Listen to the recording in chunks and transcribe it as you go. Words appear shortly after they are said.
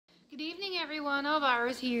Good evening, everyone.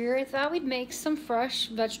 ELYVIRA'S here. I thought we'd make some fresh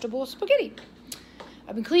vegetable spaghetti.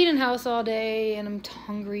 I've been cleaning house all day and I'm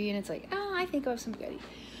hungry and it's like, oh, I think I'll have some spaghetti.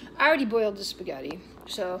 I already boiled the spaghetti.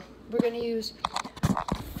 So we're going to use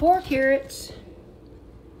 4 carrots,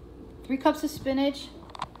 3 cups of spinach,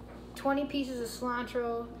 20 pieces of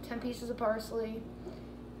cilantro, 10 pieces of parsley,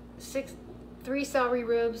 3 celery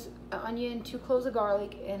ribs, an onion, 2 cloves of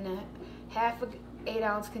garlic, and half an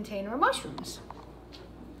 8-ounce container of mushrooms.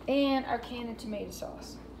 And our can of tomato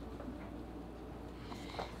sauce.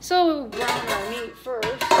 So we'll brown our meat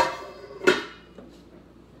first.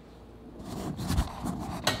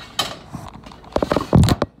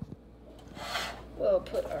 We'll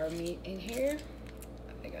put our meat in here.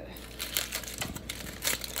 I gotta.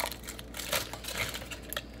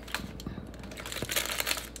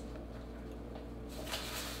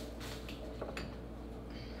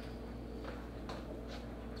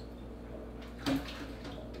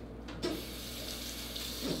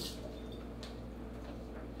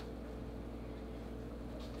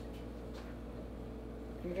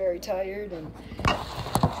 I'm very tired and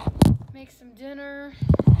make some dinner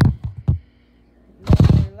and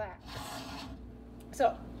then relax.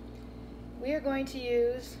 So we are going to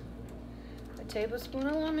use a tablespoon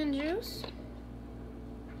of lemon juice.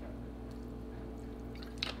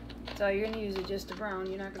 That's all you're going to use, it just to brown.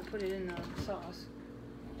 You're not going to put it in the sauce.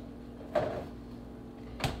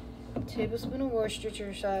 A tablespoon of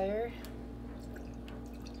Worcestershire.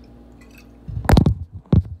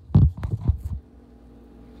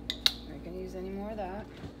 Use any more of that.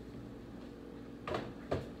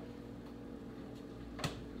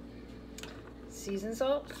 Seasoned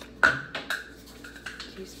salt,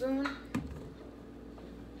 teaspoon.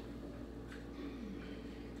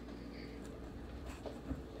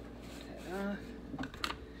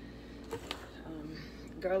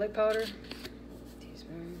 Garlic powder,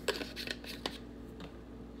 teaspoon.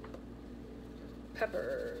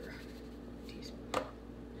 Pepper, teaspoon.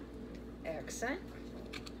 Accent.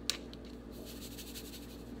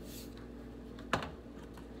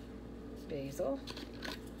 Basil,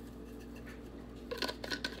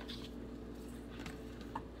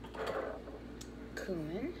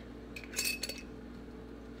 cumin,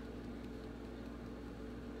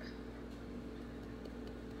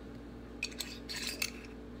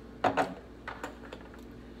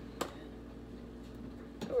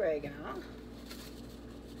 oregano,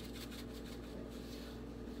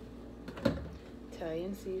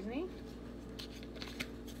 Italian seasoning,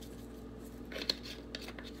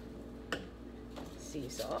 sea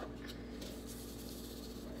salt.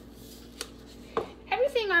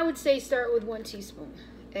 Everything I would say start with 1 teaspoon,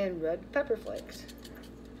 and red pepper flakes.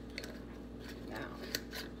 Now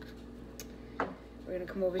we're gonna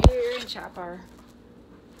come over here and chop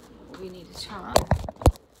what we need to chop.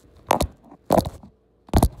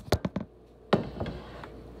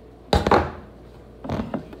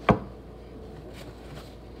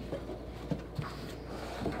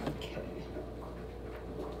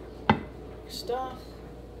 Stuff.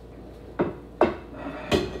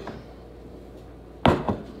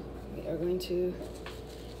 We are going to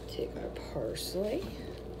take our parsley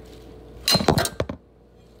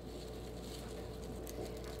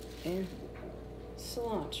and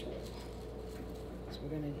cilantro. So we're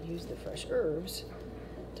going to use the fresh herbs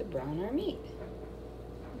to brown our meat.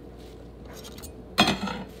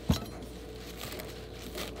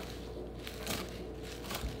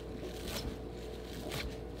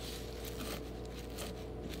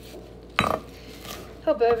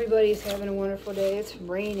 Hope everybody's having a wonderful day. It's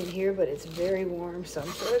raining here, but it's very warm, so I'm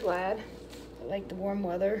sort of glad. I like the warm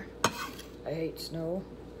weather. I hate snow.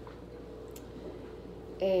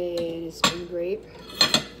 And it's been great.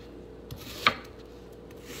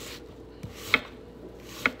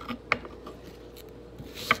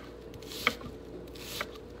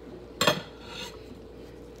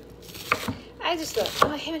 I just thought,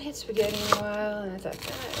 oh, I haven't had spaghetti in a while, and I thought,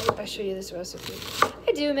 I hope I show you this recipe.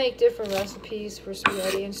 I do make different recipes for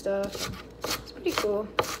spaghetti and stuff. It's pretty cool.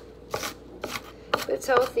 But it's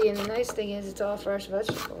healthy, and the nice thing is it's all fresh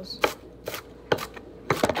vegetables.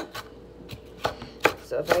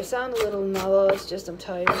 So if I sound a little mellow, it's just I'm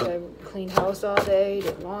tired. I cleaned house all day,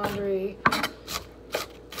 did laundry,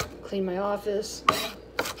 cleaned my office,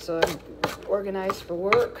 so I'm organized for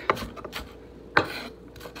work.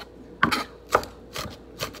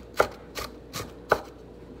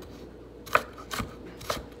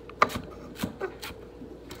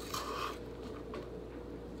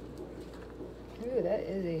 Ooh, that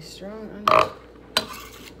is a strong onion.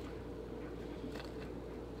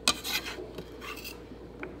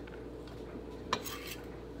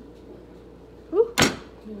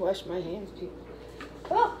 wash my hands too.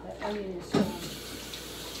 Oh, that onion is strong.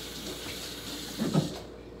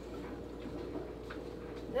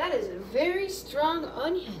 That is a very strong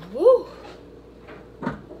onion. Woo!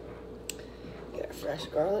 Got fresh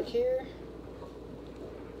garlic here.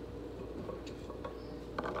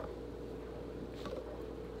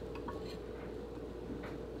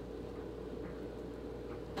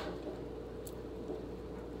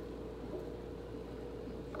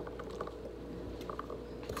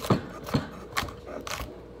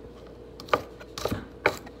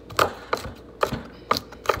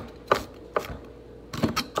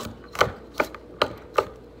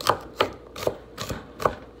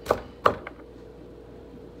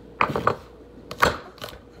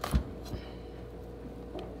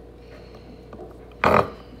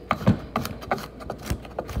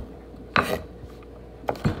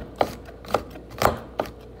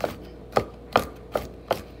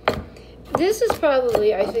 This is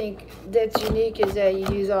probably, I think, that's unique is that you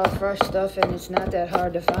use all fresh stuff and it's not that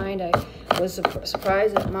hard to find. I was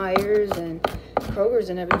surprised that Myers and Kroger's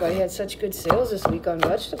and everybody had such good sales this week on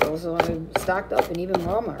vegetables, so I stocked up, and even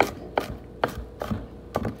Walmart.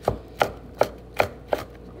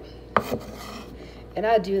 And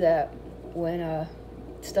I do that when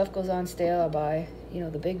stuff goes on sale. I buy, you know,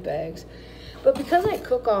 the big bags. But because I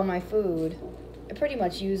cook all my food, I pretty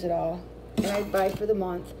much use it all, and I buy for the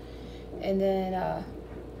month. And then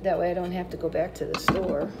that way I don't have to go back to the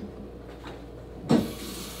store.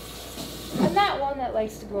 I'm not one that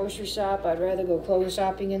likes to grocery shop. I'd rather go clothes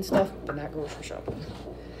shopping and stuff, but not grocery shopping.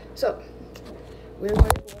 So we're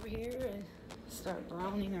going to go over here and start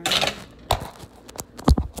browning our eggs.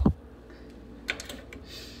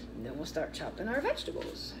 And then we'll start chopping our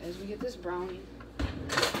vegetables as we get this browning.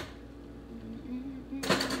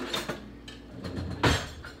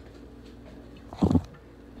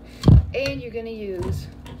 And you're going to use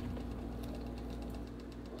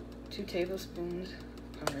 2 tablespoons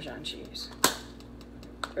Parmesan cheese,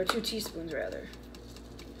 or 2 teaspoons rather.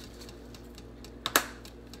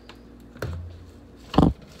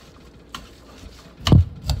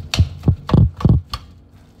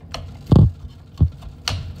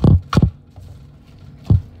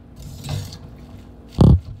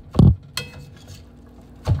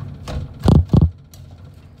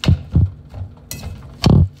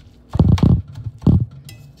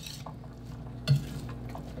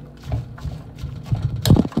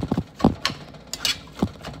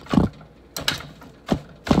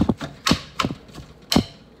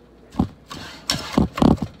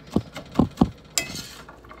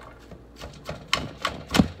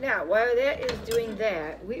 Now, while that is doing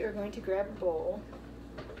that, we are going to grab a bowl.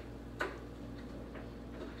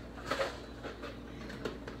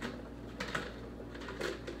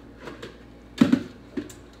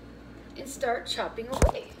 And start chopping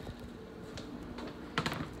away.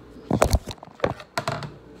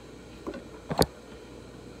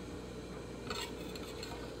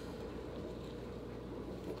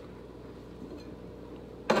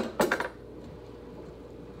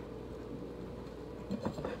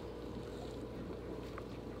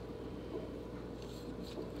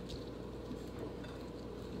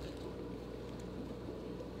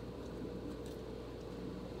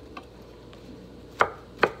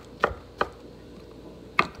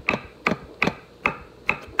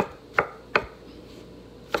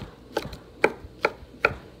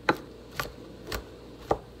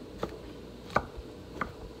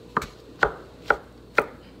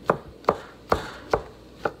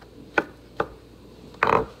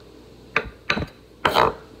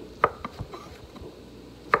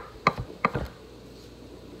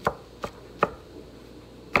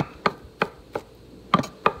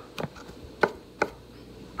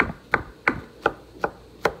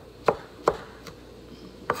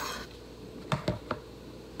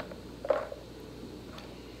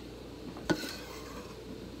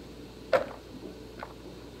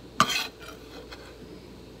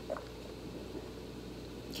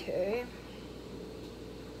 Okay.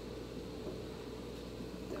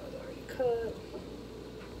 That was already cut.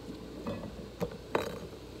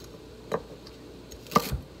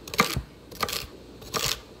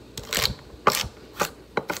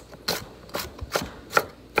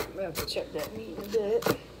 We'll have to check that meat in a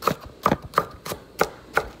bit.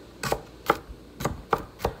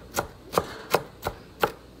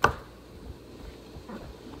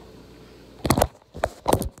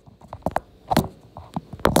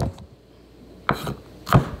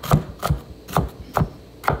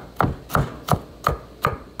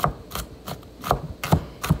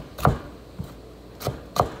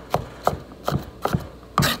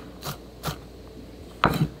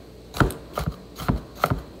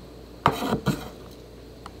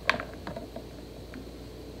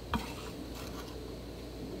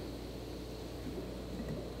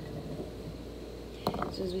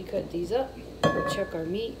 soon as we cut these up, we'll check our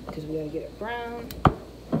meat because we gotta get it brown.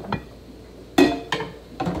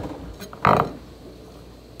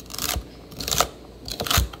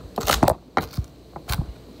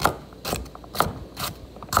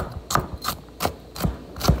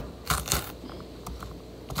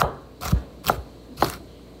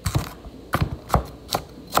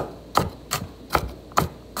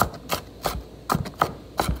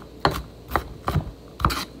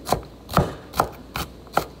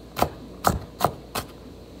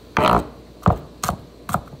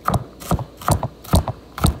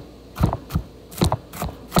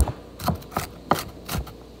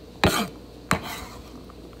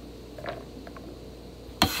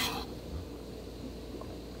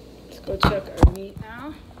 Go check our meat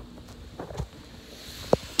now.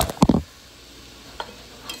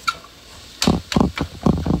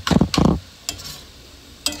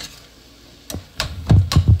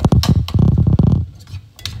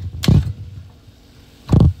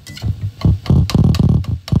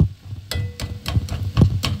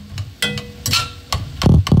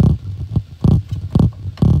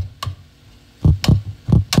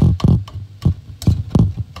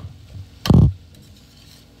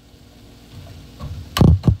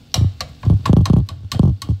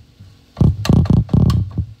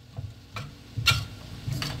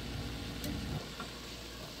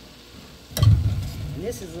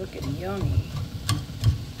 This is looking yummy.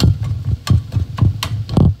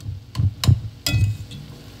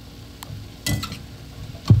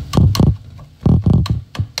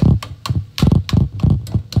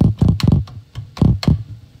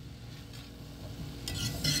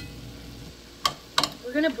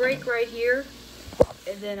 We're gonna break right here,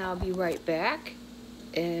 and then I'll be right back,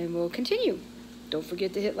 and we'll continue. Don't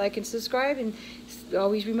forget to hit like and subscribe, and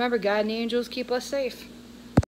always remember, God and angels keep us safe.